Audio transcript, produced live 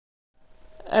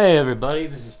Hey everybody,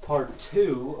 this is part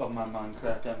 2 of my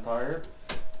Minecraft Empire.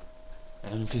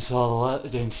 And if you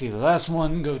didn't see the last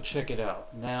one, go check it out.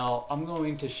 Now, I'm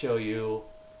going to show you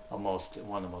one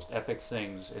of the most epic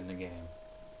things in the game.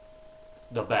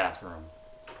 The bathroom.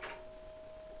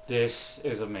 This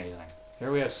is amazing.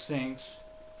 Here we have sinks,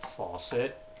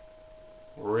 faucet,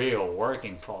 real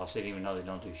working faucet, even though they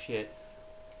don't do shit.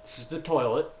 This is the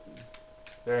toilet.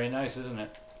 Very nice, isn't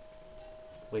it?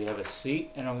 We have a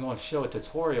seat, and I'm going to show a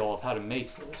tutorial of how to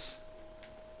make this.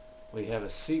 We have a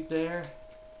seat there,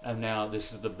 and now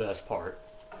this is the best part.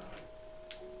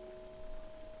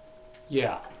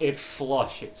 Yeah, it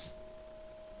flushes.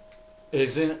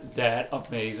 Isn't that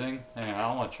amazing? Hang on,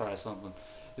 I want to try something.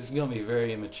 This is going to be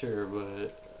very immature,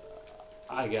 but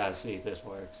I gotta see if this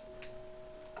works.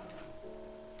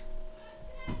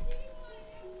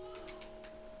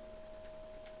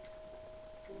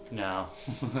 No.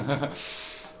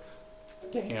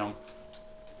 Damn.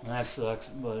 That sucks,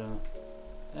 but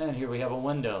and here we have a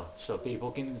window so people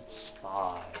can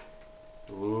spy.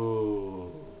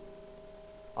 Ooh.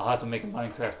 I'll have to make a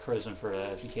Minecraft prison for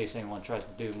that in case anyone tries to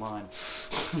do mine.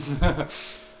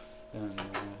 And,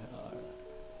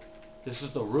 this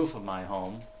is the roof of my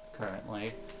home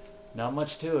currently. Not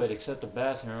much to it except the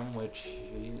bathroom, which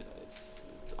it's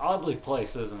oddly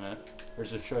placed, isn't it?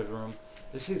 There's a treasure room.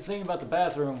 The thing about the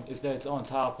bathroom is that it's on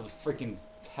top of the freaking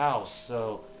house,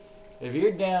 so if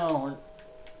you're down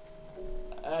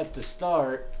at the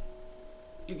start,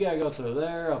 you gotta go through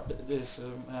there, up this,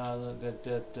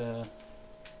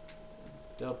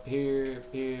 up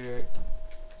here,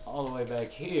 all the way back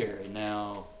here.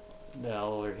 Now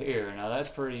over here. Now that's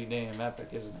pretty damn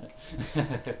epic, isn't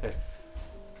it?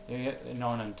 And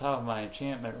on top of my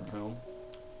enchantment room,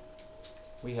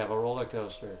 we have a roller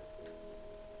coaster.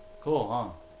 Cool, huh?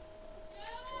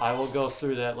 I will go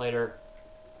through that later.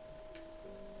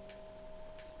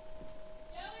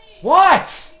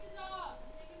 What?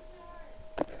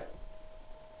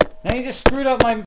 Now you just screwed up my